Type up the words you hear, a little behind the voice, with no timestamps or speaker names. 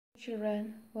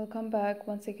Children, welcome back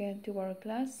once again to our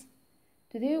class.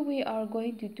 Today we are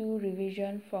going to do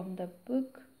revision from the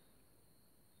book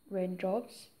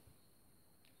Raindrops,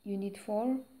 Unit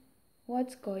 4,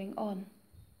 What's Going On?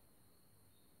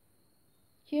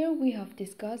 Here we have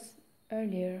discussed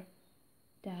earlier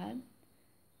that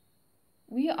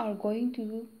we are going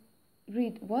to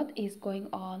read what is going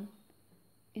on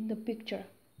in the picture.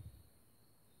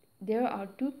 There are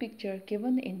two pictures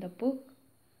given in the book,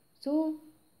 so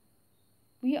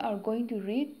we are going to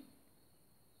read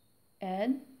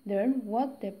and learn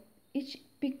what each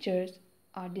pictures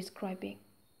are describing.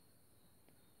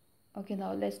 Okay,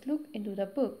 now let's look into the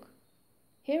book.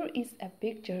 Here is a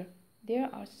picture. There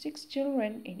are 6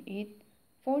 children in it.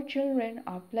 4 children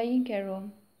are playing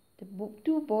carom. The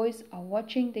 2 boys are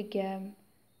watching the game.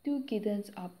 2 kittens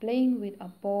are playing with a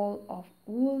ball of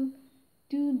wool.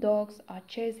 2 dogs are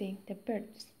chasing the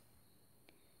birds.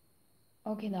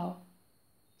 Okay, now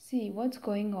see what's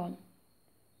going on.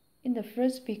 In the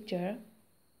first picture,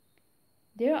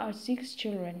 there are 6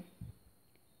 children,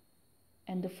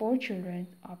 and the 4 children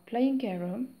are playing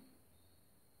carom.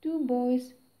 2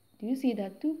 boys, do you see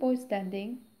that 2 boys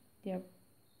standing? They are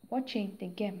watching the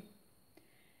game.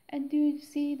 And do you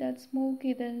see that small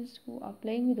kittens who are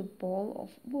playing with a ball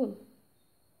of wool?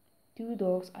 2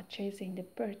 dogs are chasing the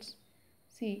birds.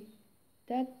 See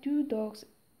that 2 dogs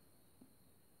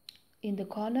in the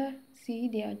corner, see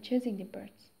they are chasing the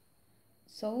birds.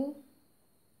 So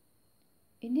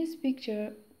in this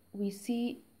picture we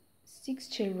see 6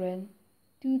 children,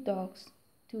 2 dogs,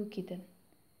 2 kittens.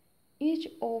 Each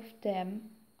of them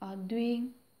are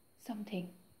doing something.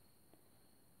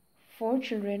 4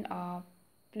 children are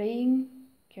playing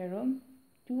carom,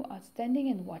 2 are standing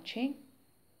and watching,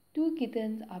 2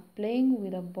 kittens are playing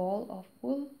with a ball of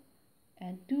wool,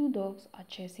 and 2 dogs are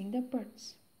chasing the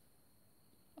birds.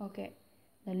 Okay,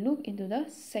 now look into the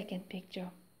second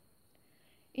picture.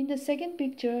 In the second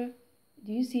picture,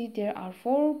 do you see there are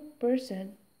 4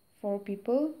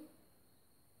 people?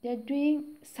 They are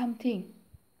doing something.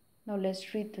 Now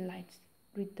let's read the lines,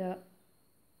 read the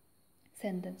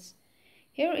sentence.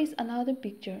 Here is another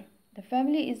picture. The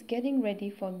family is getting ready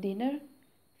for dinner.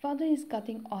 Father is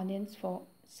cutting onions for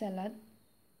salad.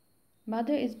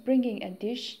 Mother is bringing a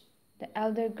dish. The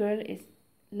elder girl is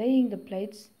laying the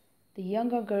plates. The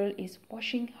younger girl is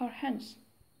washing her hands.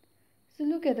 So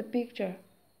look at the picture.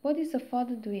 What is the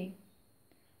father doing?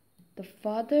 The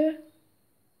father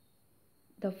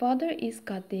is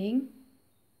cutting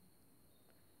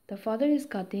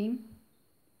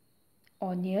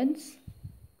onions.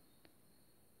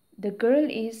 The girl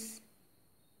is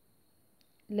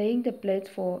laying the plates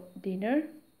for dinner.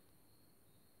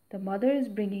 The mother is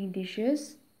bringing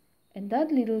dishes, and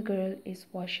that little girl is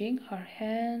washing her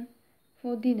hand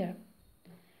for dinner.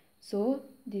 So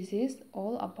this is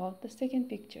all about the second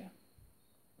picture.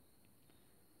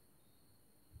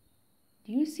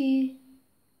 Do you see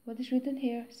what is written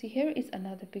here? See, here is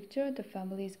another picture. The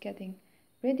family is getting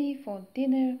ready for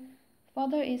dinner.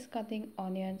 Father is cutting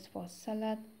onions for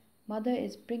salad. Mother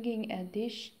is bringing a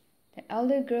dish. The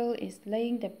elder girl is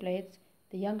laying the plates.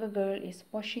 The younger girl is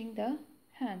washing the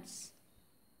hands.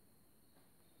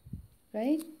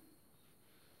 Right?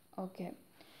 Okay.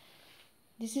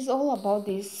 This is all about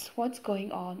what's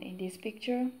going on in this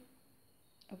picture.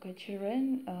 Okay,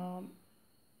 children,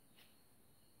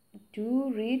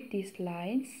 do read these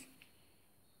lines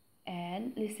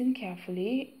and listen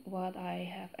carefully what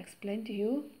I have explained to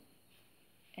you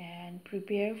and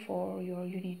prepare for your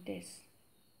unit test.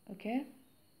 Okay?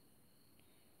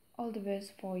 All the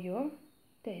best for your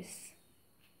test.